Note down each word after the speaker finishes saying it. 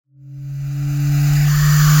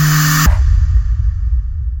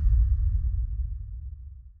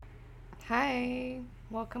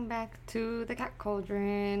welcome back to the Cat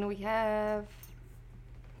Cauldron. We have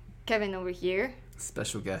Kevin over here.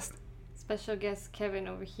 Special guest. Special guest Kevin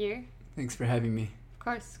over here. Thanks for having me. Of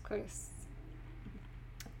course.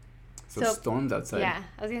 So stormed outside. Yeah,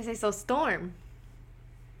 I was gonna say storm.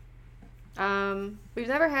 We've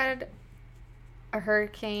never had a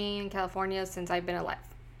hurricane in California since I've been alive.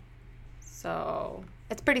 So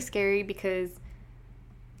it's pretty scary because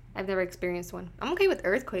I've never experienced one. I'm okay with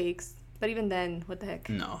earthquakes, but even then, what the heck?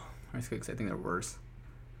 No, earthquakes. I think they're worse.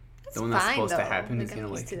 That's the one that's fine, supposed though. to happen Like, is gonna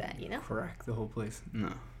used to that, you know? crack the whole place.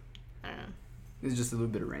 No, I don't know. it's just a little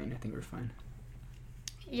bit of rain. I think we're fine.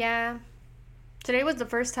 Yeah. Today was the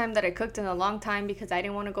first time that I cooked in a long time because I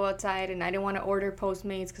didn't want to go outside and I didn't want to order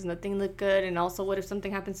Postmates because nothing looked good. And also, what if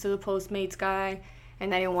something happens to the Postmates guy?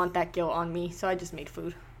 And I didn't want that guilt on me, so I just made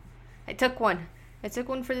food. I took one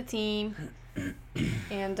for the team.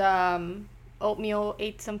 And Oatmeal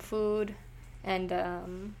ate some food.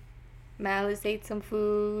 And Malice ate some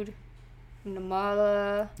food. And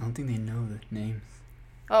Damballa. I don't think they know the names.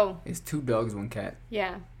 Oh. It's 2 dogs, 1 cat.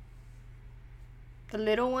 Yeah. The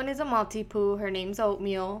little one is a Maltipoo. Her name's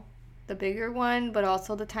Oatmeal. The bigger one, but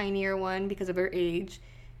also the tinier one because of her age,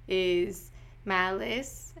 is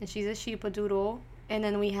Malice, and she's a Sheepadoodle. And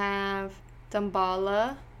then we have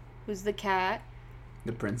Damballa, who's the cat.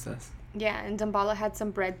 The princess. Yeah, and Damballa had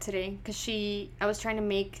some bread today because I was trying to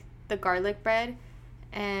make the garlic bread,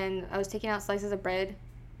 and I was taking out slices of bread,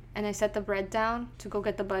 and I set the bread down to go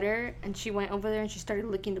get the butter, and she went over there and she started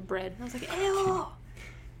licking the bread. And I was like, ew!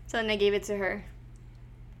 So then I gave it to her.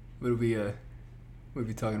 What are we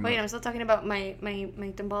talking about? Wait, I'm still talking about my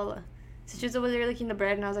Damballa. So she was over there licking the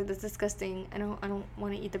bread, and I was like, that's disgusting. I don't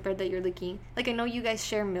want to eat the bread that you're licking. Like, I know you guys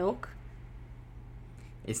share milk.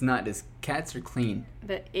 It's not. This cats are clean.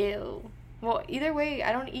 But ew. Well, either way,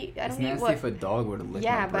 I don't eat It's eat nasty what. if a dog were to lick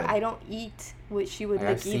Yeah, my bread. but I don't eat what she would lick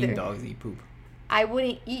I've seen either. dogs eat poop. I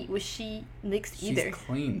wouldn't eat what she licks either. She's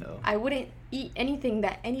clean though. I wouldn't eat anything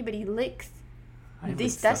that anybody licks. I lick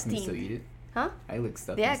Disgusting. stuff and still eat it. Huh? I lick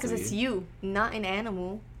stuff. Yeah, and still because it's eat it. you, not an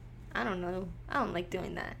animal. I don't know. I don't like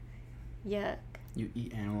doing that. Yuck. You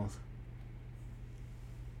eat animals.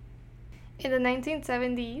 In the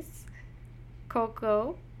 1970s,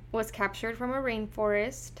 Coco was captured from a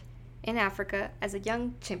rainforest in Africa as a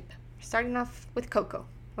young chimp. Starting off with Coco,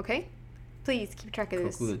 okay? Please keep track of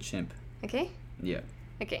this. Coco the chimp. Okay? Yeah.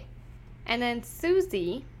 Okay. And then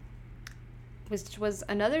Susie, which was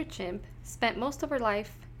another chimp, spent most of her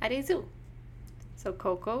life at a zoo. So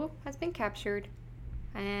Coco has been captured,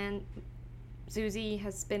 and Susie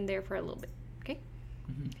has been there for a little bit. Okay?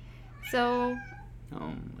 Mm-hmm. So, Oh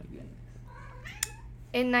my goodness.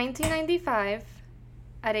 in 1995,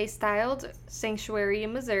 at a styled sanctuary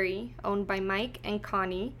in Missouri owned by Mike and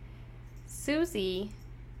Connie, Susie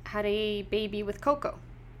had a baby with Coco.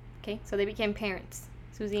 Okay? So they became parents.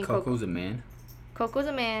 Susie and Coco. Coco's a man. Coco's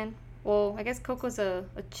a man. Well, I guess Coco's a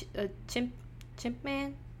chimp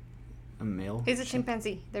man. A male. He's a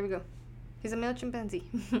chimpanzee. There we go. He's a male chimpanzee.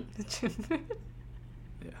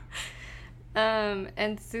 Yeah.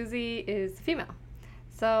 And Susie is female.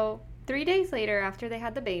 So 3 days later, after they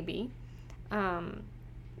had the baby, How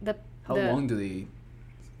long do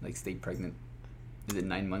they stay pregnant? Is it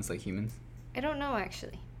 9 months like humans? I don't know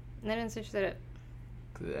actually. I didn't search that up.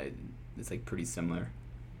 'Cause it's pretty similar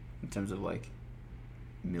in terms of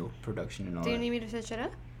milk production and all Do you that. need me to search it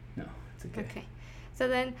up? No, it's okay. Okay. So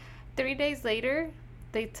then 3 days later,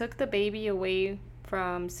 they took the baby away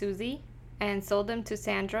from Susie and sold them to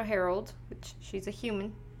Sandra Harold, which she's a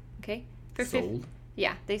human. Okay. Sold?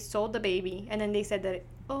 Yeah, they sold the baby, and then they said that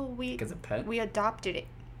As a pet? we adopted it.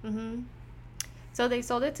 Mm-hmm. So they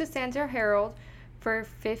sold it to Sandra Harold for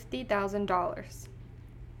 $50,000.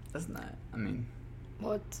 That's not. I mean.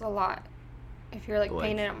 Well, it's a lot if you're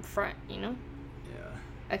paying it up front, you know.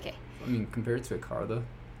 Yeah. Okay. I mean, compared to a car though,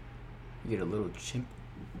 you get a little chimp.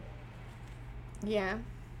 Yeah.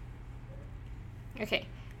 Okay,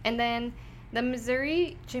 and then the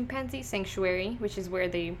Missouri Chimpanzee Sanctuary, which is where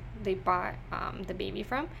they bought the baby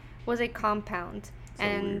from, was a compound. It's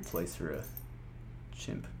a weird place for a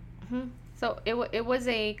chimp. Mm-hmm. So it was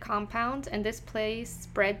a compound, and this place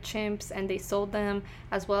bred chimps, and they sold them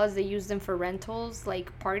as well as they used them for rentals, like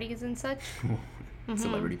parties and such. Mm-hmm.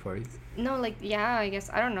 Celebrity parties. No, yeah, I guess,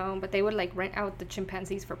 I don't know, but they would rent out the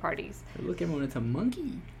chimpanzees for parties. Look, everyone, it's a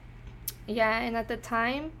monkey. Yeah, and at the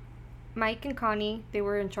time, Mike and Connie, they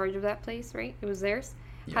were in charge of that place, right? It was theirs.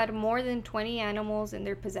 Yeah. Had more than 20 animals in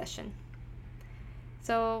their possession.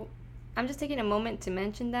 So I'm just taking a moment to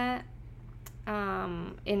mention that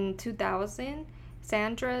in 2000,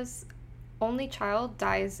 Sandra's only child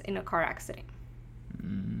dies in a car accident.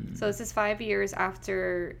 So this is 5 years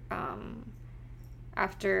after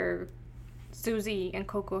Susie and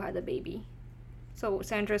Coco had the baby. So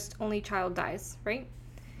Sandra's only child dies, right?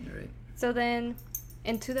 Right. So then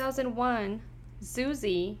in 2001,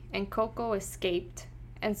 Susie and Coco escaped,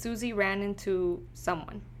 and Susie ran into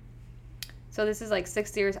someone. So this is like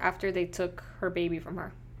 6 years after they took her baby from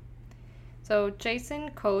her. So Jason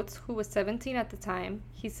Coates, who was 17 at the time,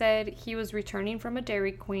 he said he was returning from a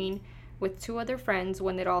Dairy Queen with 2 other friends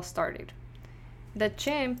when it all started. The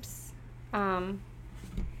chimps,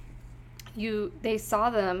 they saw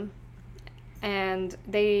them, and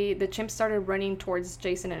the chimps started running towards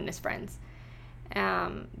Jason and his friends.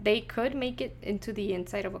 They could make it into the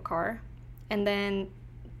inside of a car, and then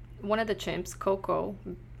one of the chimps, Coco,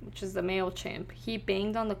 which is the male chimp, he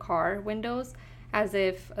banged on the car windows as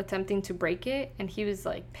if attempting to break it, and he was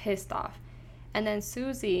like pissed off. And then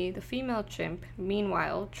Susie, the female chimp,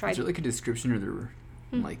 meanwhile tried... Is there like a description of their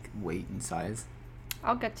like weight and size?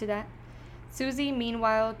 I'll get to that. Susie,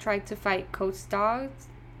 meanwhile, tried to fight Coates' dogs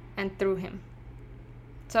and threw him.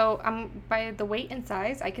 So by the weight and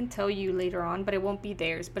size, I can tell you later on, but it won't be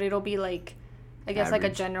theirs. But it'll be like, I guess, average.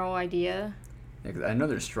 like a general idea. Yeah, 'cause I know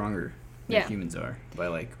they're stronger than humans are by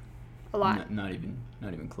like a lot. Not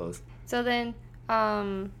even close. So then,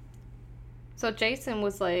 so Jason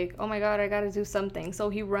was like, "Oh my God, I gotta do something." So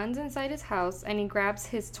he runs inside his house and he grabs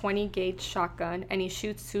his 20 gauge shotgun and he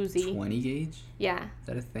shoots Susie. 20 gauge? Yeah. Is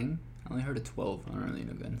that a thing? I only heard of 12. I don't really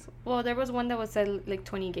know guns. Well, there was one that was said like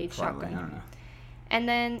 20 gauge Probably, shotgun. I don't know. And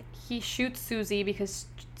then he shoots Susie because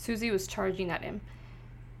Susie was charging at him.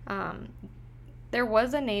 There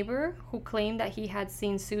was a neighbor who claimed that he had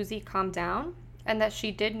seen Susie calm down and that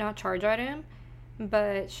she did not charge at him,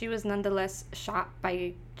 but she was nonetheless shot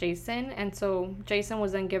by Jason. And so Jason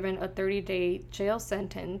was then given a 30-day jail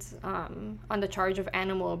sentence on the charge of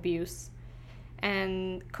animal abuse.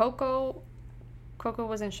 And Coco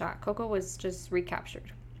wasn't shot. Coco was just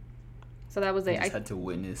recaptured. So that was I it. just had to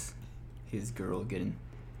witness his girl getting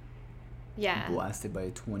blasted by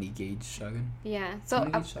a 20 gauge shotgun. Yeah. So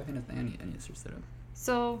 20 gauge shotgun. I need to search that up.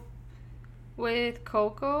 So with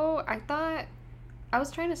Coco, I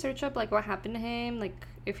was trying to search up like what happened to him, like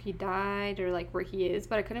if he died or like where he is,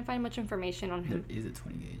 but I couldn't find much information on him. There is a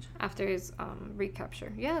 20 gauge After his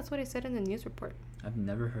recapture. Yeah, that's what I said in the news report. I've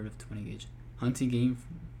never heard of 20 gauge. Hunting game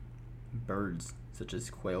birds such as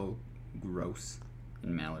quail, grouse,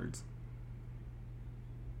 and mallards.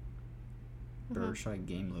 Bird shot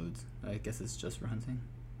game loads. I guess it's just for hunting.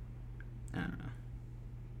 I don't know.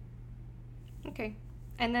 Okay.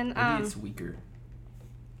 And then Maybe it's weaker.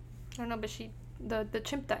 I don't know, but the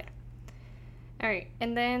chimp died. All right.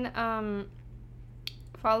 And then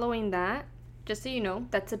following that, just so you know,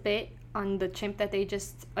 that's a bit on the chimp that they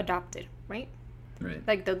just adopted, right? Right.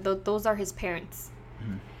 Like those are his parents.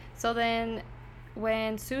 Mm-hmm. So then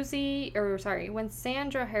when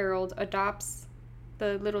Sandra Harold adopts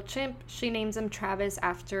the little chimp, she names him Travis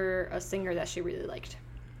after a singer that she really liked.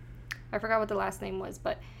 I forgot what the last name was,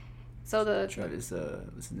 but so the... Travis,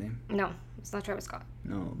 what's his name? No, it's not Travis Scott.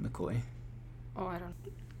 No, McCoy. Oh, I don't...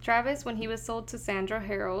 Travis, when he was sold to Sandra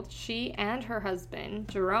Harold, she and her husband,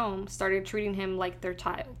 Jerome, started treating him like their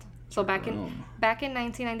child. So back in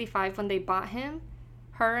 1995, when they bought him,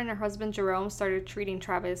 her and her husband, Jerome, started treating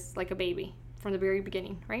Travis like a baby from the very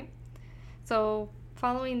beginning, right? So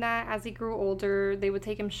following that, as he grew older, they would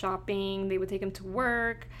take him shopping. They would take him to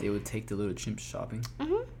work. They would take the little chimp shopping?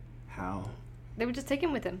 Mm-hmm. How? They would just take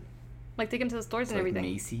him with them. Like, take him to the stores and like everything.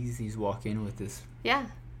 Macy's, he's walking with this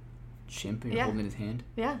chimp and holding his hand?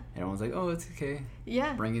 Yeah. And everyone's like, oh, it's okay.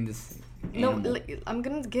 Yeah. Bring in this animal. No, I'm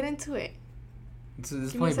going to get into it. So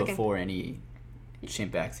this is probably before any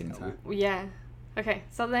chimp accidents, huh? Yeah. Okay,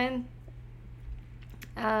 so then...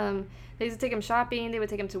 they used to take him shopping. They would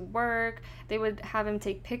take him to work. They would have him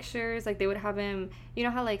take pictures. Like, they would have him, you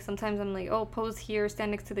know how, like, sometimes I'm like, oh, pose here,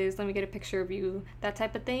 stand next to this, let me get a picture of you, that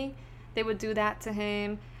type of thing. They would do that to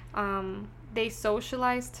him. They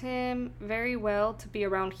socialized him very well to be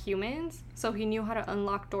around humans. So he knew how to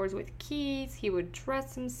unlock doors with keys. He would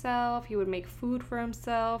dress himself. He would make food for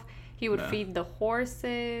himself. He would feed the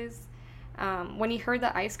horses. When he heard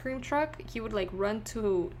the ice cream truck, he would, like, run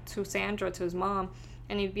to Sandra, to his mom,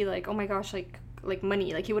 and he'd be like, oh my gosh, like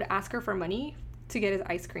money. Like, he would ask her for money to get his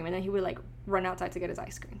ice cream, and then he would, like, run outside to get his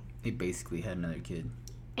ice cream. He basically had another kid.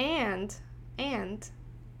 And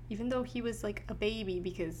even though he was, like, a baby,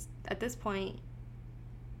 because at this point,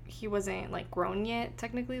 he wasn't, like, grown yet,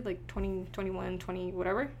 technically, like, 20, 21, 20,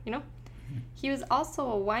 whatever, you know? Mm-hmm. He was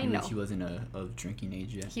also a wino. He wasn't of drinking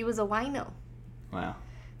age yet? He was a wino. Wow.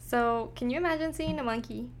 So, can you imagine seeing a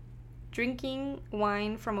monkey drinking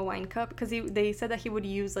wine from a wine cup, because they said that he would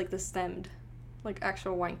use like the stemmed, like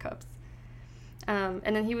actual wine cups.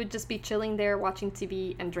 And then he would just be chilling there watching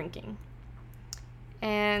TV and drinking.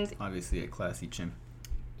 And obviously a classy chimp.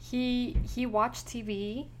 He watched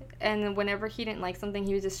TV, and whenever he didn't like something,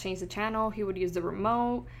 he would just change the channel. He would use the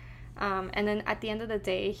remote. And then at the end of the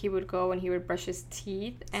day, he would go and he would brush his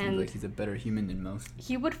teeth. Seems and like he's a better human than most.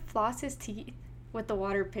 He would floss his teeth with the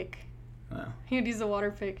water pick. Wow. He would use the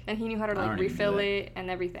water pick, and he knew how to like refill it and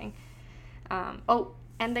everything.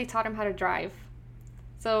 And they taught him how to drive.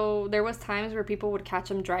 So there was times where people would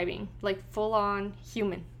catch him driving, like full on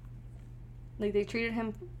human. Like they treated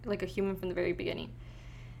him like a human from the very beginning.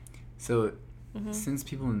 So, since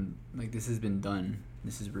people like this has been done,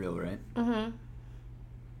 this is real, right? Mm-hmm.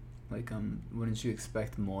 Like, wouldn't you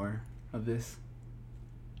expect more of this?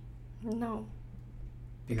 No.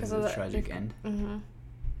 Because of the tragic end. Mm-hmm.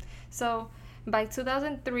 So, by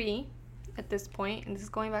 2003, at this point, and this is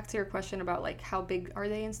going back to your question about like how big are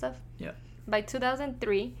they and stuff. Yeah. By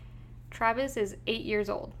 2003, Travis is 8 years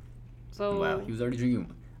old. So wow, he was already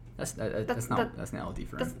drinking. That's not healthy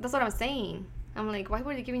for him. That's what I'm saying. I'm like, why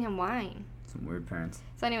were they giving him wine? Some weird parents.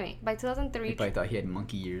 So anyway, by 2003, they probably thought he had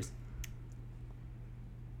monkey years.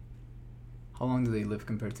 How long do they live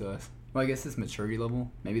compared to us? Well, I guess it's maturity level.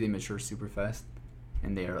 Maybe they mature super fast,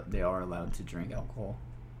 and they are allowed to drink alcohol.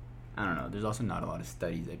 I don't know. There's also not a lot of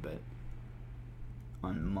studies, I bet,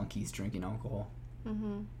 on monkeys drinking alcohol.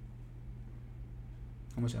 Mm-hmm.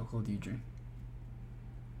 How much alcohol do you drink?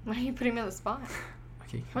 Why are you putting me on the spot?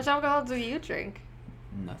 Okay. How much alcohol do you drink?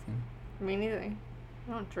 Nothing. Me neither.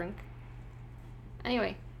 I don't drink.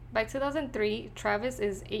 Anyway, by 2003, Travis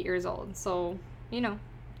is 8 years old. So,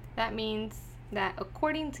 that means that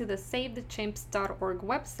according to the SaveTheChimps.org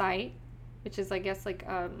website, which is, I guess, like,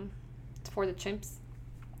 it's for the chimps.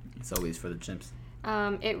 It's always for the chimps.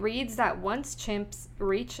 It reads that once chimps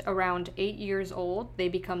reach around 8 years old, they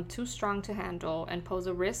become too strong to handle and pose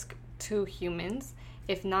a risk to humans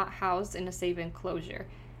if not housed in a safe enclosure.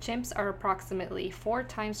 Chimps are approximately 4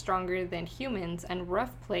 times stronger than humans, and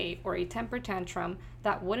rough play or a temper tantrum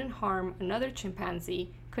that wouldn't harm another chimpanzee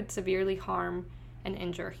could severely harm and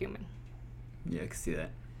injure a human. Yeah, I can see that.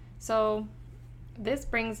 So this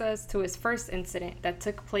brings us to his first incident that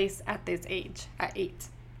took place at this age, at 8.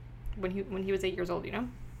 When he was 8 years old,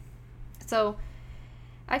 So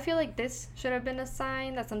I feel like this should have been a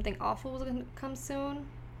sign that something awful was going to come soon.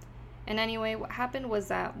 And anyway, what happened was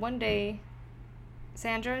that one day,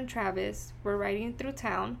 Sandra and Travis were riding through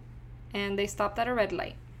town, and they stopped at a red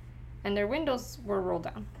light, and their windows were rolled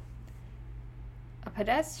down. A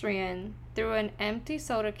pedestrian threw an empty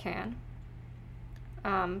soda can,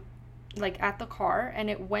 at the car, and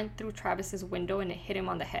it went through Travis's window, and it hit him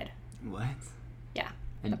on the head. What? Yeah.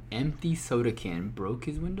 An empty soda can broke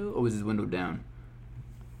his window, or was his window down?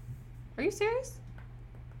 Are you serious?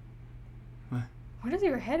 What? Where does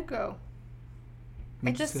your head go?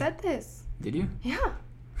 I just said this. Did you? Yeah.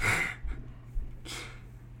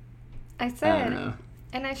 I said, I don't know.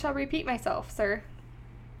 And I shall repeat myself, sir.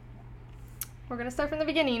 We're going to start from the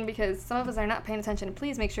beginning because some of us are not paying attention.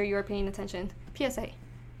 Please make sure you are paying attention. PSA.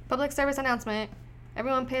 Public service announcement.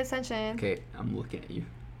 Everyone pay attention. Okay, I'm looking at you.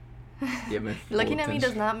 Looking at me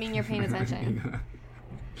does not mean you're paying attention.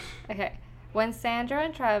 Okay. When Sandra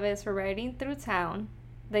and Travis were riding through town,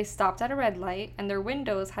 they stopped at a red light, and their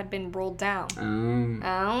windows had been rolled down.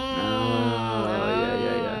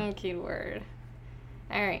 Yeah. Keyword.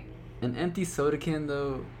 All right. An empty soda can,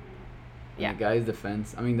 though. In Yeah. the guy's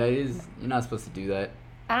defense, I mean, you're not supposed to do that.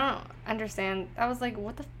 I don't understand. I was like,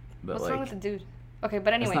 what's But wrong with the dude? Okay,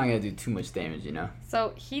 but anyway. It's not gonna do too much damage,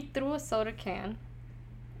 So he threw a soda can,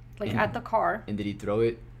 at the car. And did he throw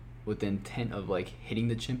it with the intent of hitting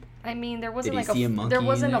the chimp? I mean, there wasn't Did he see a monkey there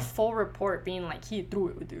wasn't in a there? full report being like he threw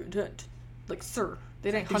it with the intent. Like, sir,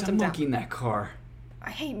 they didn't hunt him There's a monkey down. in that car.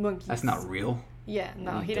 I hate monkeys. That's not real. Yeah,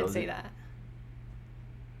 no, He he didn't throws say it. that.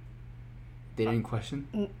 They didn't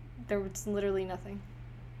question. There was literally nothing.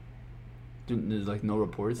 There's no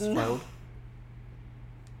reports No. filed.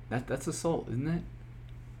 That's assault, isn't it?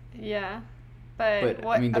 Yeah, but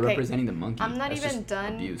I mean, they're okay, representing the monkey. I'm not That's even just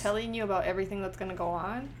done abuse. telling you about everything that's gonna go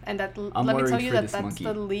on, and that I'm let me tell worried you for that this that's monkey.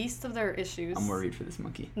 the least of their issues. I'm worried for this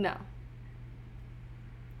monkey. No.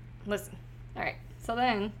 Listen. All right. So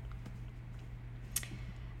then,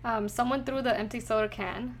 someone threw the empty soda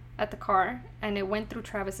can at the car, and it went through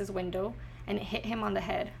Travis's window, and it hit him on the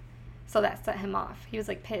head. So that set him off. He was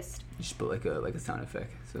pissed. You should put like a sound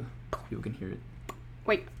effect so people can hear it.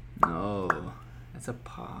 Wait. No, that's a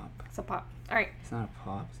pop. It's a pop. All right. It's not a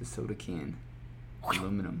pop. It's a soda can.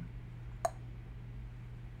 Aluminum.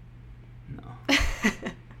 No.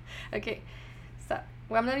 Okay, so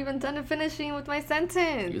well, I'm not even done to finishing with my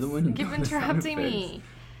sentence. You're the one who Keep got the sound interrupting me. effects.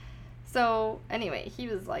 So anyway, he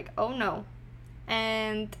was like, "Oh no,"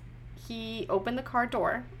 and he opened the car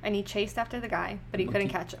door and he chased after the guy, but he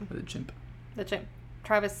couldn't Monkey catch him. or the chimp? The chimp.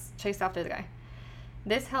 Travis chased after the guy.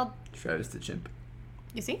 This held. Travis the chimp.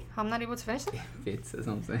 You see how I'm not able to finish it? Fits, that's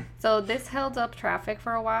what I'm saying. So this held up traffic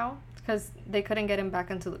for a while because they couldn't get him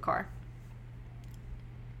back into the car.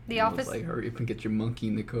 The And I office. was like, hurry up and get your monkey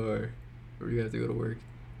in the car, or you have to go to work.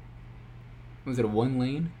 Was it a 1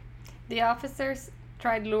 lane? The officers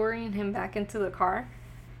tried luring him back into the car,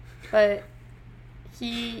 but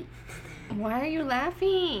he. Why are you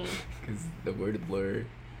laughing? Because the word lure.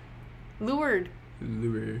 Lured.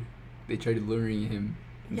 Lure. They tried luring him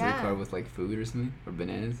into the Yeah. car with like food or something, or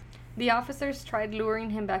bananas. The officers tried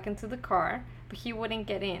luring him back into the car, but he wouldn't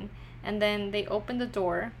get in. And then they opened the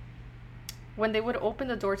door. When they would open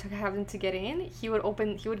the door to have him to get in, he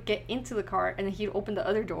would get into the car, and then he'd open the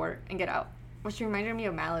other door and get out. Which reminded me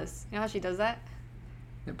of Malice. You know how she does that?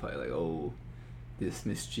 They're probably like, oh, this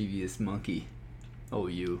mischievous monkey. Oh,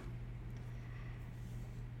 you.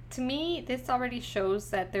 To me, this already shows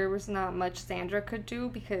that there was not much Sandra could do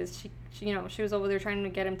because she was over there trying to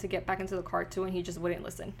get him to get back into the car too, and he just wouldn't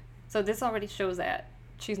listen. So this already shows that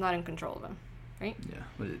she's not in control of him, right? Yeah.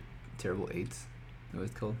 What is it? Terrible eights? Is that what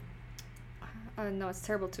it's called? No, it's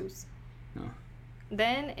terrible twos. No.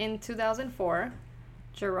 Then in 2004,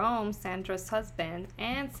 Jerome, Sandra's husband,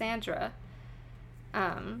 and Sandra,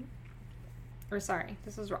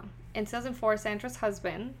 this was wrong. In 2004, Sandra's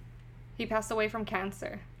husband, he passed away from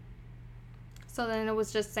cancer. So then it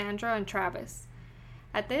was just Sandra and Travis.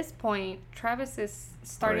 At this point, Travis is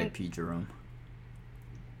starting. R.I.P. Jerome.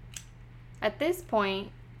 At this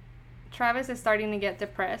point, Travis is starting to get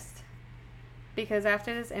depressed because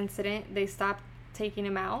after this incident, they stopped taking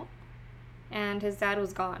him out, and his dad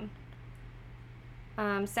was gone.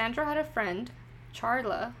 Sandra had a friend,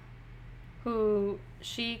 Charla, who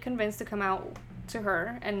she convinced to come out to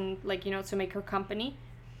her and to make her company.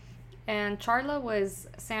 And Charla was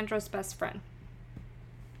Sandra's best friend.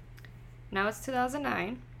 Now it's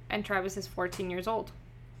 2009, and Travis is 14 years old.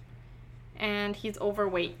 And he's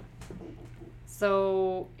overweight.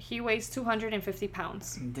 So he weighs 250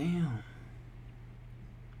 pounds. Damn.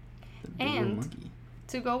 The big old And monkey.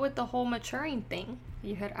 to go with the whole maturing thing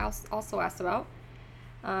you had also asked about,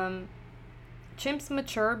 chimps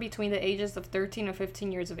mature between the ages of 13 or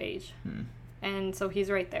 15 years of age. And so he's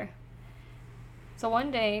right there. So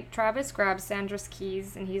one day, Travis grabs Sandra's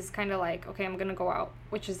keys, and he's kind of like, okay, I'm going to go out,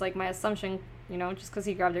 which is like my assumption, just because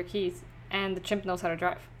he grabbed her keys. And the chimp knows how to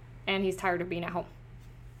drive, and he's tired of being at home.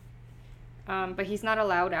 But he's not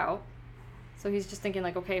allowed out, so he's just thinking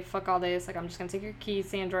like, okay, fuck all this, like I'm just going to take your keys,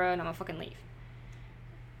 Sandra, and I'm going to fucking leave.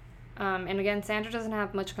 And again, Sandra doesn't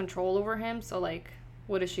have much control over him, so like,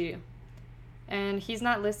 what does she do? And he's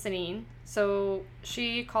not listening, so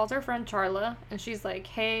she calls her friend Charla, and she's like,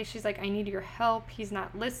 hey, I need your help. He's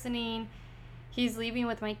not listening. He's leaving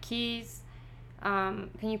with my keys. Can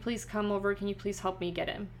you please come over? Can you please help me get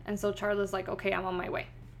him? And so Charla's like, okay, I'm on my way.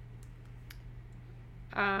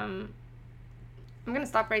 I'm going to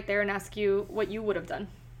stop right there and ask you what you would have done.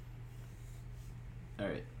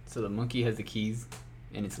 Alright, so the monkey has the keys,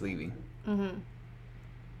 and it's leaving. Mm-hmm.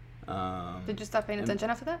 Did you stop paying attention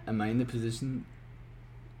after that? Am I in the position?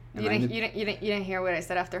 You didn't hear what I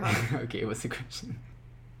said after, huh? Okay, what's the question?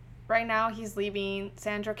 Right now, he's leaving.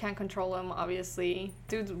 Sandra can't control him, obviously.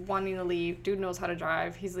 Dude's wanting to leave. Dude knows how to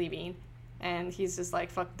drive. He's leaving. And he's just like,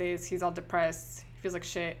 fuck this. He's all depressed. He feels like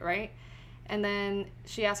shit, right? And then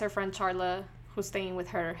she asks her friend Charla, who's staying with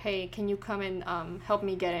her, hey, can you come and help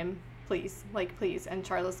me get him, please? Like, please. And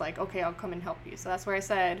Charla's like, okay, I'll come and help you. So that's where I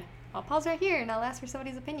said, I'll pause right here and I'll ask for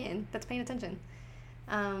somebody's opinion that's paying attention.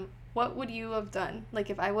 What would you have done? Like,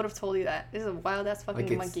 if I would have told you that. This is a wild-ass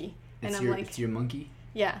fucking monkey. And I'm like... It's your monkey?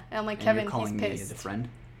 Yeah. And I'm like, And Kevin, you're calling he's me pissed. as a friend?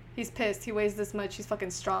 He's pissed. He weighs this much. He's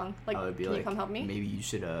fucking strong. Like, I would be can like, you come help me? Maybe you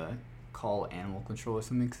should call animal control or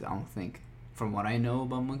something, because I don't think... From what I know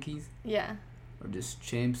about monkeys... Yeah. Or just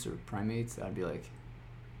chimps or primates, I'd be like...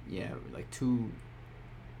 Yeah, like two...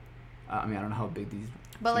 I mean, I don't know how big these...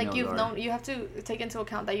 But like you have to take into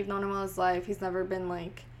account that you've known him all his life. He's never been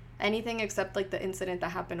like anything except like the incident that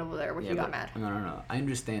happened over there where he got mad. No. I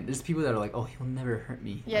understand. There's people that are like, oh, he'll never hurt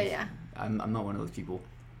me. Yeah, like, yeah. I'm not one of those people.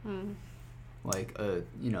 Like, a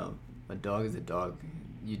dog is a dog.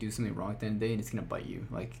 You do something wrong at the end of the day, and it's gonna bite you.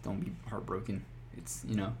 Like, don't be heartbroken. It's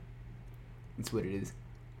it's what it is.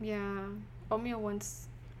 Yeah. Romeo once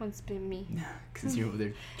Once bit me. Because you're over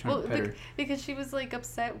there trying to pet her. Because she was like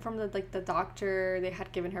upset from the doctor. They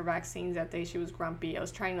had given her vaccines that day. She was grumpy. I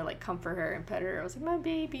was trying to like comfort her and pet her. I was like, my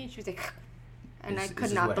baby. She was like, and I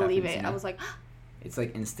could not believe it. You know? I was like, it's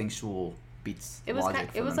like instinctual beats. It was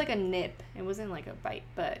it was like a nip. It wasn't like a bite,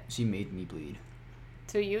 but she made me bleed.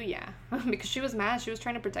 To you, yeah, because she was mad. She was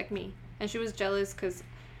trying to protect me, and she was jealous because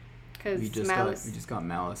Malice. We just got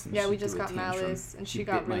Malice. And yeah, we just got Malice, and she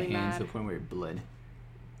got really mad. She bit my hand to the point where it bled.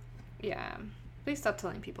 Yeah, please stop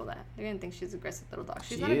telling people that. They're gonna think she's an aggressive little dog.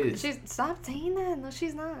 She is. She's stop saying that. No,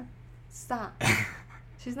 she's not. Stop.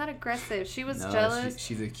 She's not aggressive. She was jealous.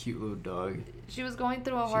 She's a cute little dog. She was going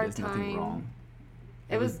through a hard time. Nothing wrong.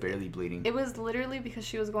 It was barely bleeding. It was literally because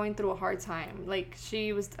she was going through a hard time. Like,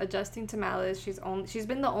 she was adjusting to Malice. She's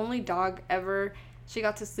been the only dog ever. She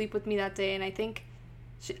got to sleep with me that day, and I think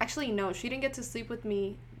she didn't get to sleep with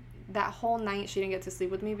me that whole night. She didn't get to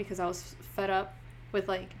sleep with me because I was fed up with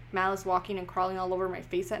like Malice walking and crawling all over my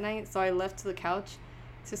face at night. So I left to the couch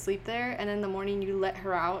to sleep there, and in the morning you let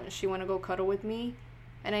her out and she went to go cuddle with me,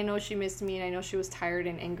 and I know she missed me, and I know she was tired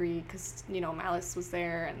and angry because Malice was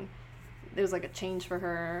there, and it was like a change for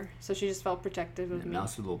her, so she just felt protective of me.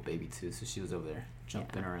 Mouse was a little baby too, so she was over there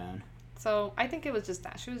jumping around. So I think it was just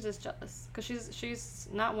that she was just jealous because she's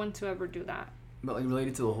not one to ever do that. But like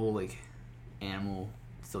related to the whole like animal,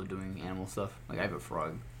 still doing animal stuff. Like I have a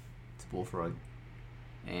frog, it's a bullfrog,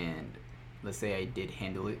 and let's say I did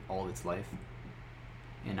handle it all its life,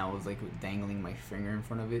 and I was like dangling my finger in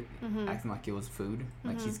front of it, acting like it was food.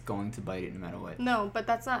 Like he's going to bite it no matter what. No, but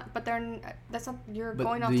that's not. But that's not. You're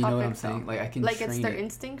going off topic. You know what I'm though. saying? Like I can. Like train it's their it.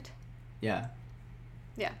 instinct. Yeah.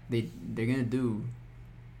 Yeah. They're gonna do,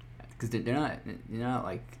 because they're not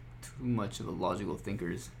like too much of a logical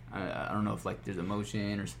thinkers. I don't know if like there's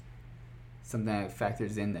emotion or something that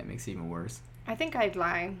factors in that makes it even worse. I think I'd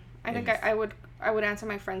lie. I think I would answer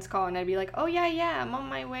my friend's call and I'd be like, oh yeah, I'm on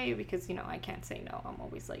my way, because I can't say no. I'm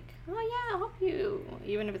always like, oh yeah, I'll help you,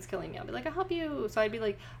 even if it's killing me. I'll be like, I'll help you. So I'd be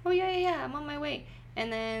like, oh yeah, I'm on my way,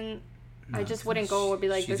 and then I just wouldn't go or be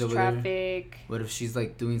like, there's traffic. What if she's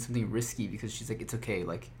like doing something risky because she's like, it's okay,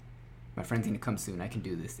 like my friend's gonna come soon, I can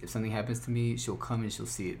do this. If something happens to me, she'll come and she'll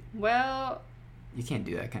see it. Well, you can't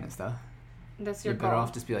do that kind of stuff. That's your You're call. better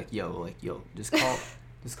off just be like, yo, just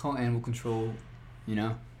call animal control,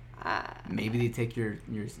 maybe they take your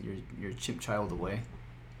chimp child away.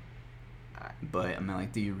 But I mean,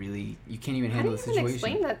 like, do you really? You can't even handle the situation. How do you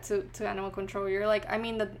even explain that to animal control? You're like, I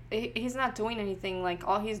mean, he's not doing anything. Like,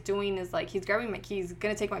 all he's doing is like, he's grabbing my keys,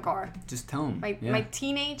 gonna take my car. Just tell him. My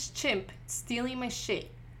teenage chimp stealing my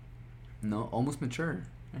shit. No, almost mature,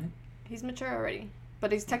 right? He's mature already,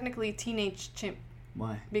 but he's technically a teenage chimp.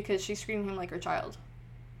 Why? Because she's treating him like her child.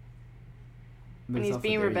 But and he's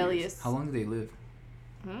being rebellious. How long do they live?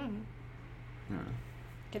 I don't know.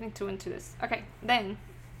 Getting too into this. Okay, then.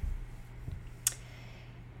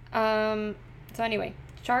 So anyway,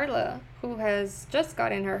 Charla, who has just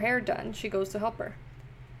gotten her hair done, she goes to help her.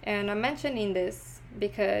 And I'm mentioning this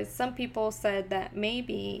because some people said that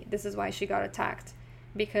maybe this is why she got attacked.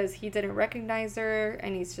 Because he didn't recognize her,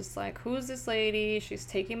 and he's just like, who's this lady? She's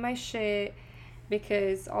taking my shit.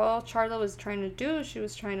 Because all Charla was trying to do, she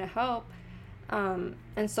was trying to help.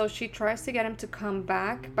 And so she tries to get him to come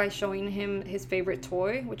back by showing him his favorite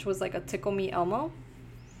toy, which was like a Tickle Me Elmo.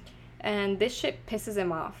 And this shit pisses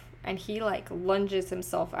him off. And he like lunges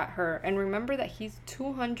himself at her. And remember that he's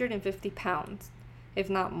 250 pounds, if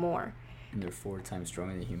not more. And they're 4 times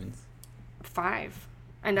stronger than humans. 5.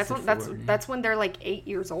 And that's when they're like 8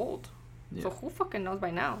 years old. Yeah. So who fucking knows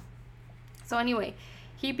by now? So anyway,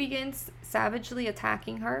 he begins savagely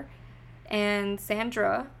attacking her. And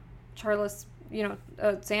Sandra,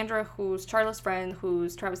 Sandra, who's Charla's friend,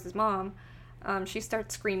 who's Travis's mom, she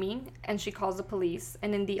starts screaming and she calls the police.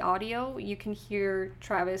 And in the audio, you can hear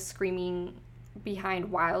Travis screaming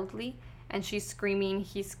behind wildly. And she's screaming,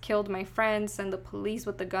 he's killed my friend, send the police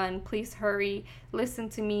with the gun, please hurry, listen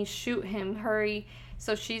to me, shoot him, hurry.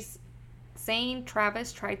 So she's saying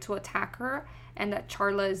Travis tried to attack her and that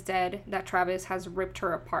Charla is dead, that Travis has ripped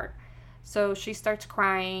her apart. So she starts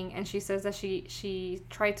crying and she says that she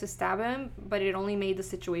tried to stab him, but it only made the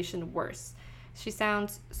situation worse. She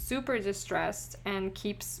sounds super distressed and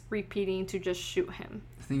keeps repeating to just shoot him.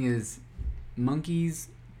 The thing is, monkeys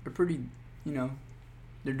are pretty,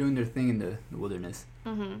 they're doing their thing in the wilderness.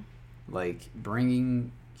 Mm-hmm. Like,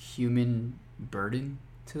 bringing human burden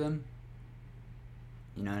to them.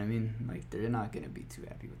 You know what I mean? Like, they're not going to be too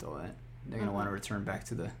happy with all that. They're going to want to return back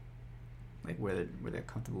to where they're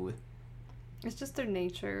comfortable with. It's just their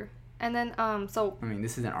nature. And then, I mean,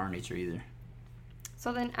 this isn't our nature either.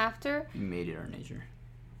 So then after... We made it our nature.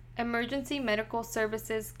 Emergency medical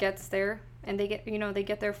services gets there, and they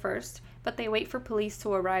get there first, but they wait for police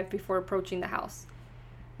to arrive before approaching the house.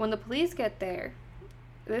 When the police get there,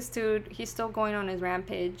 this dude, he's still going on his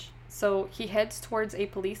rampage. So he heads towards a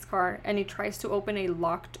police car and he tries to open a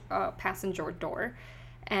locked passenger door.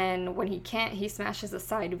 And when he can't, he smashes a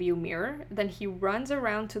side view mirror. Then he runs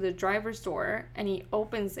around to the driver's door and he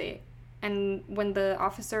opens it. And when the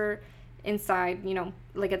officer inside,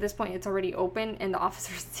 like at this point it's already open and the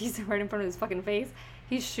officer sees it right in front of his fucking face,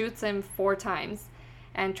 he shoots him 4 times.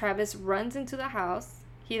 And Travis runs into the house.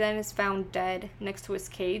 He then is found dead next to his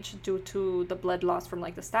cage due to the blood loss from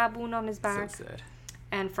like the stab wound on his back. So sad.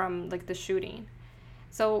 And from like the shooting.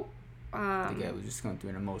 So the guy was just going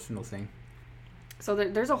through an emotional thing. So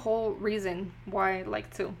there's a whole reason why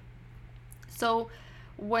like to. So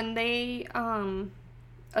when they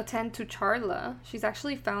attend to Charla, she's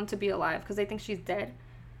actually found to be alive because they think she's dead.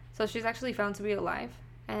 So she's actually found to be alive,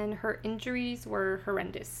 and her injuries were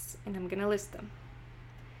horrendous, and I'm gonna list them.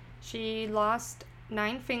 She lost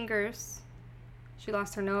 9 fingers. She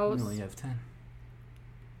lost her nose. You only have 10.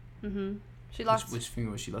 Mm-hmm. She lost... Which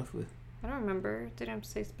finger was she left with? I don't remember. It didn't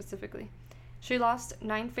say specifically. She lost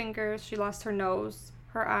 9 fingers. She lost her nose,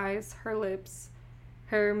 her eyes, her lips,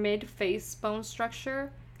 her mid-face bone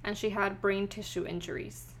structure, and she had brain tissue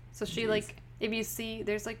injuries. So she, like, if you see,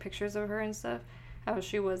 there's, like, pictures of her and stuff, how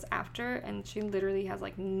she was after, and she literally has,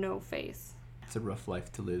 like, no face. It's a rough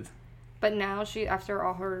life to live. But now she, after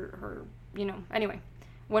all her anyway,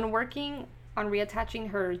 when working on reattaching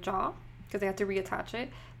her jaw, because they had to reattach it,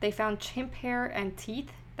 they found chimp hair and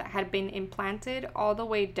teeth that had been implanted all the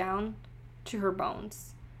way down to her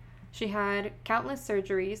bones. She had countless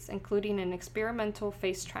surgeries, including an experimental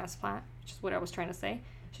face transplant, which is what I was trying to say.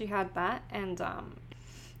 She had that, and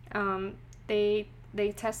they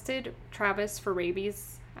tested Travis for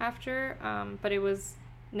rabies after, but it was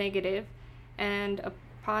negative. And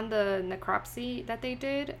upon the necropsy that they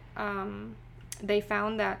did, they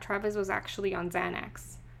found that Travis was actually on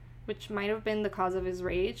Xanax, which might have been the cause of his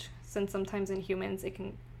rage, since sometimes in humans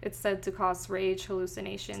it's said to cause rage,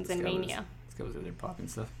 hallucinations, and mania. This guy was over there popping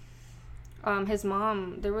stuff. His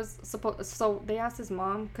mom, so they asked his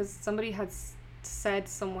mom, because somebody had said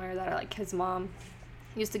somewhere that like his mom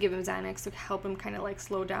used to give him Xanax to help him kind of like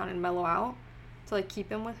slow down and mellow out, to like keep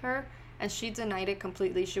him with her, and she denied it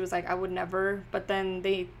completely. She was like, I would never, but then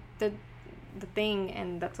they did the thing,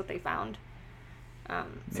 and that's what they found.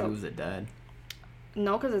 Maybe it was the dad.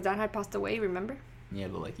 No, because the dad had passed away, remember? Yeah,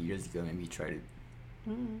 but like years ago, maybe he tried it.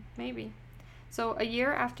 Maybe. So a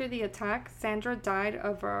year after the attack, Sandra died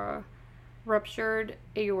of a ruptured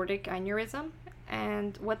aortic aneurysm.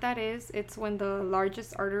 And what that is, it's when the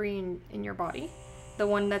largest artery in your body, the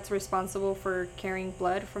one that's responsible for carrying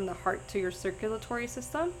blood from the heart to your circulatory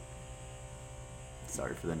system.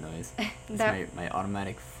 Sorry for the noise. It's my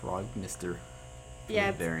automatic frog mister.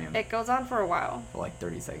 Yeah, it goes on for a while. For like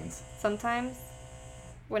 30 seconds. Sometimes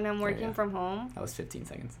when I'm working from home. That was 15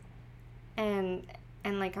 seconds. And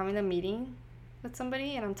like I'm in a meeting with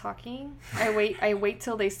somebody and I'm talking. I wait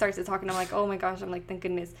till they start to talk and I'm like, oh my gosh, I'm like, thank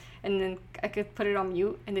goodness. And then I could put it on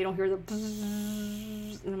mute and they don't hear the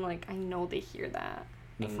bzzz, and I'm like, I know they hear that.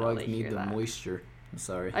 The frogs need the moisture. I'm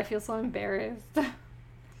sorry. I feel so embarrassed.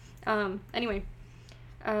 Anyway.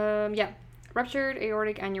 Ruptured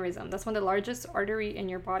aortic aneurysm. That's when the largest artery in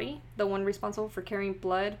your body, the one responsible for carrying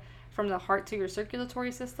blood from the heart to your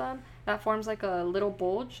circulatory system, that forms like a little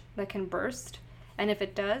bulge that can burst. And if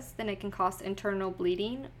it does, then it can cause internal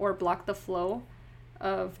bleeding or block the flow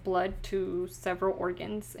of blood to several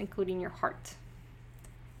organs, including your heart.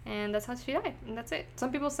 And that's how she died. And that's it.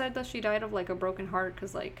 Some people said that she died of like a broken heart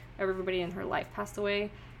because like everybody in her life passed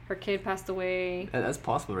away. Her kid passed away. That's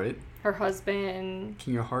possible, right? Her husband.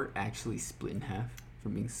 Can your heart actually split in half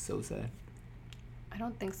from being so sad? I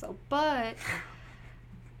don't think so. But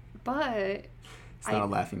it's not a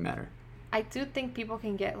laughing matter. I do think people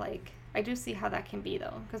can get like, I do see how that can be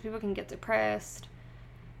though, because people can get depressed,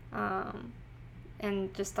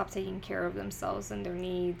 and just stop taking care of themselves and their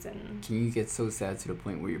needs. And can you get so sad to the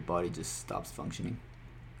point where your body just stops functioning,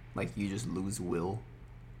 like you just lose will?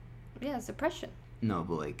 Yeah, it's depression. No,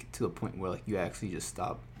 but like to the point where like you actually just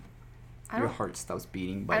stop. Your heart stops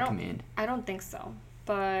beating by command. I don't think so,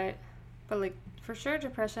 but like for sure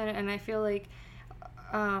depression, and I feel like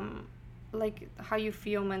how you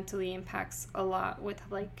feel mentally impacts a lot with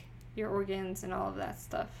like your organs and all of that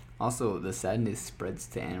stuff. Also, the sadness spreads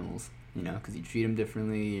to animals, because you treat them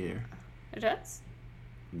differently. It does?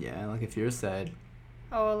 Yeah, like if you're sad.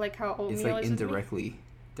 Oh, like how oatmeal is like indirectly.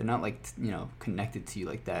 They're not like, connected to you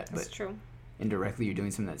like that. That's but true. Indirectly, you're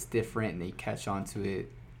doing something that's different and they catch on to it.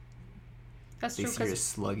 That's They true. see you're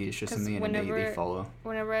sluggish or 'cause something, and they follow.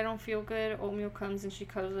 Whenever I don't feel good, Oatmeal comes and she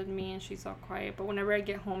cuddles with me and she's all quiet. But whenever I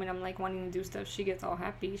get home and I'm like wanting to do stuff, she gets all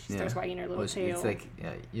happy. She starts wagging her little tail. It's like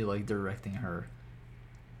you're like directing her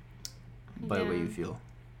by the way you feel.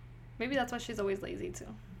 Maybe that's why she's always lazy too.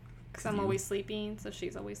 Because I'm always sleeping, so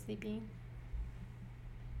she's always sleeping.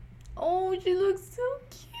 Oh, she looks so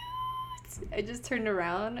cute. I just turned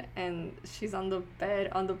around and she's on the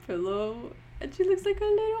bed on the pillow. And she looks like a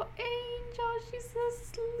little angel. She's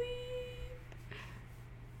asleep.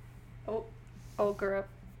 Oh, girl.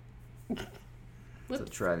 So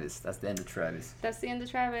Travis, that's the end of Travis. That's the end of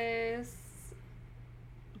Travis.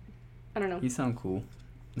 I don't know. You sound cool.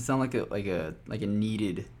 You sound like a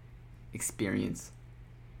needed experience,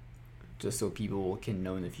 just so people can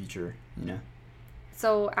know in the future. You know.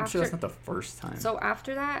 So I'm sure that's not the first time. So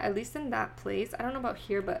after that, at least in that place, I don't know about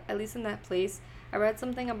here, but at least in that place, I read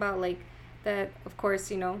something about like that. Of course,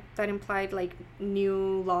 you know that implied like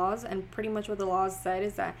new laws, and pretty much what the laws said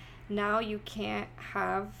is that now you can't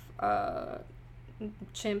have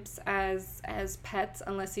chimps as pets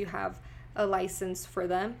unless you have a license for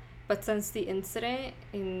them. But since the incident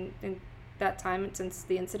in that time, since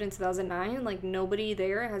the incident in 2009, like nobody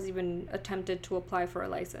there has even attempted to apply for a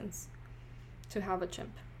license to have a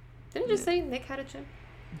chimp. Didn't you just say Nick had a chimp?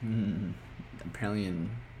 Apparently in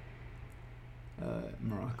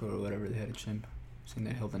Morocco or whatever, they had a chimp. Saying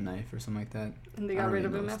they held a knife or something like that. And they got rid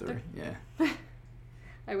of him after? Yeah.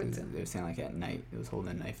 I would too. They were saying like at night it was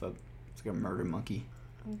holding a knife up. It's like a murder monkey.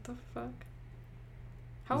 What the fuck?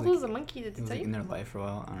 How old was the monkey? Did it tell like you? In their life for a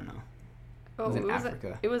while. I don't know. Oh, it was in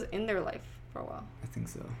Africa. It was in their life for a while. I think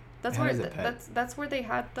so. That's where that's where they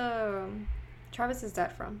had the Travis's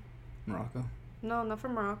dad from. Morocco? No, not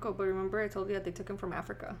from Morocco. But remember, I told you that they took him from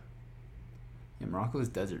Africa. Yeah, Morocco is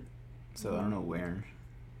desert, so I don't know where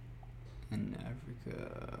in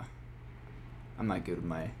Africa. I'm not good with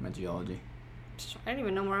my geology. I didn't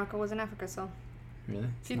even know Morocco was in Africa. So. Really?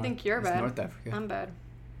 If you think you're bad, North Africa. I'm bad.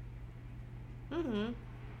 Right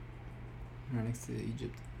next to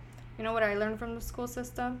Egypt. You know what I learned from the school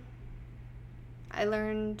system? I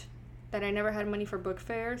learned that I never had money for book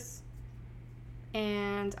fairs.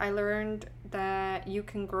 And I learned that you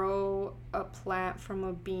can grow a plant from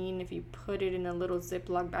a bean if you put it in a little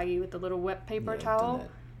Ziploc baggie with a little wet paper towel.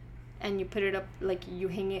 And you put it up, like you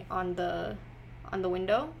hang it on the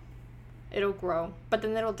window. It'll grow. But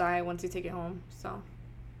then it'll die once you take it home, so.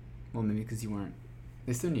 Well, maybe because you weren't.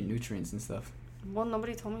 They still need nutrients and stuff. Well,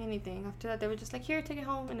 nobody told me anything. After that, they were just like, here, take it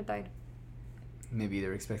home, and it died. Maybe they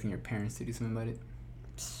were expecting your parents to do something about it.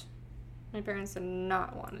 My parents did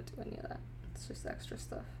not want to do any of that. It's just extra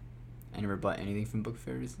stuff. I never bought anything from book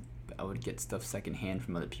fairs, but I would get stuff secondhand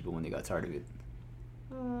from other people when they got tired of it.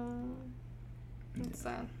 That's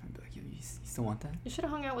sad. I'd be like, yo, you still want that? You should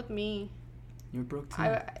have hung out with me. You were broke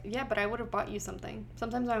too. Yeah, but I would have bought you something.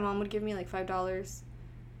 Sometimes my mom would give me like $5,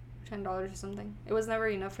 $10 or something. It was never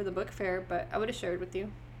enough for the book fair, but I would have shared with you.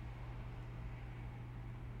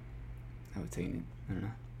 I would have taken it. I don't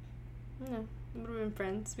know. No, we would have been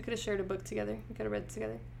friends. We could have shared a book together. We could have read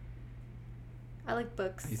together. I like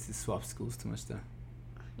books. I used to swap schools too much though.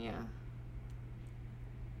 Yeah.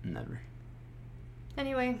 Never.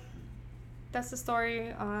 Anyway, that's the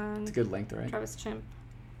story on. It's a good length, right? Travis Chimp.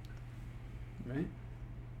 Right?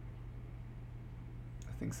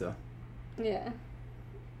 I think so. Yeah.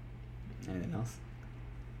 Anything else?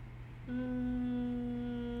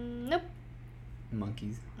 Nope.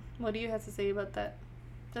 Monkeys. What do you have to say about that?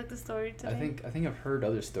 Like the story today? I think I've heard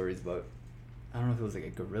other stories about. I don't know if it was like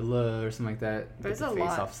a gorilla or something like that. There's a face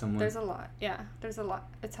lot. Off someone. There's a lot. Yeah, there's a lot.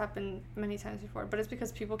 It's happened many times before, but it's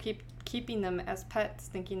because people keep keeping them as pets,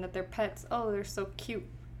 thinking that they're pets. Oh, they're so cute.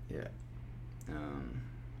 Yeah.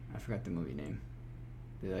 I forgot the movie name.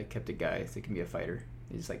 They like kept a guy so he can be a fighter.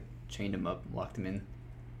 They just like chained him up, locked him in,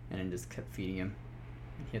 and then just kept feeding him.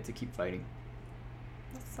 And he had to keep fighting.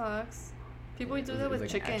 That sucks. People do that with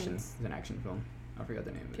chickens. It was an action film. I forgot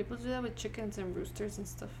the name of it. People do that with chickens and roosters and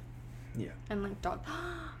stuff. Yeah. And like dogs.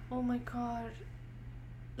 Oh my god.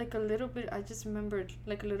 Like a little bit, I just remembered,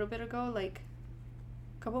 like a little bit ago, like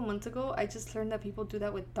a couple months ago, I just learned that people do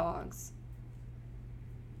that with dogs.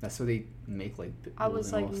 That's what they make like. I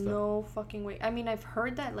was like, no fucking way. I mean, I've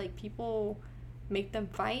heard that like people make them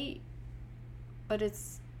fight, but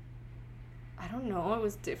it's, I don't know, it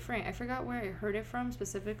was different. I forgot where I heard it from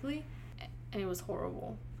specifically, and it was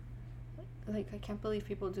horrible. Like, I can't believe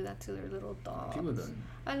people do that to their little dogs. People do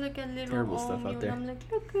I look at little terrible stuff out there. And I'm like,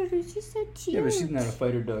 look at her, she's so cute. Yeah, but she's not a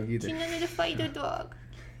fighter dog either. She's not a fighter dog.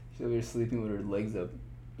 She's over there sleeping with her legs up.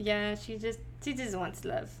 Yeah, she just wants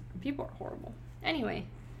love. People are horrible. Anyway,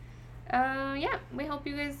 yeah, we hope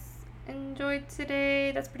you guys enjoyed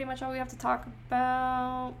today. That's pretty much all we have to talk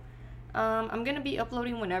about. I'm gonna be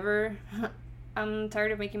uploading whenever. I'm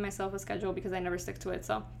tired of making myself a schedule because I never stick to it.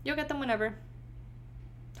 So you'll get them whenever.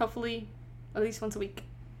 Hopefully, at least once a week.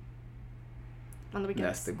 On the weekends.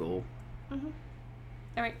 That's the goal. Mm-hmm.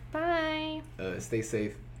 All right, bye. Stay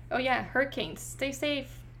safe. Oh yeah, hurricanes. Stay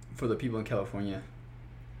safe. For the people in California.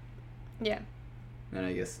 Yeah. And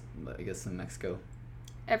I guess in Mexico.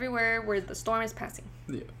 Everywhere where the storm is passing.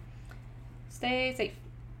 Yeah. Stay safe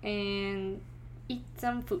and eat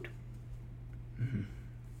some food. Mm-hmm.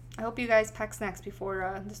 I hope you guys pack snacks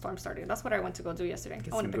before the storm started. That's what I went to go do yesterday.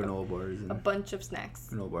 Get I want some to pick granola up bars and a bunch of snacks.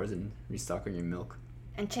 Granola bars and restock on your milk.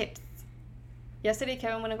 And chips. Yesterday,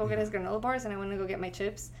 Kevin went to go get his granola bars, and I went to go get my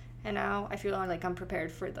chips. And now I feel like I'm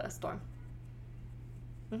prepared for the storm.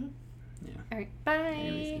 Mm-hmm. Yeah. All right. Bye.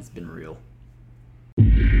 Anyways, it's been real.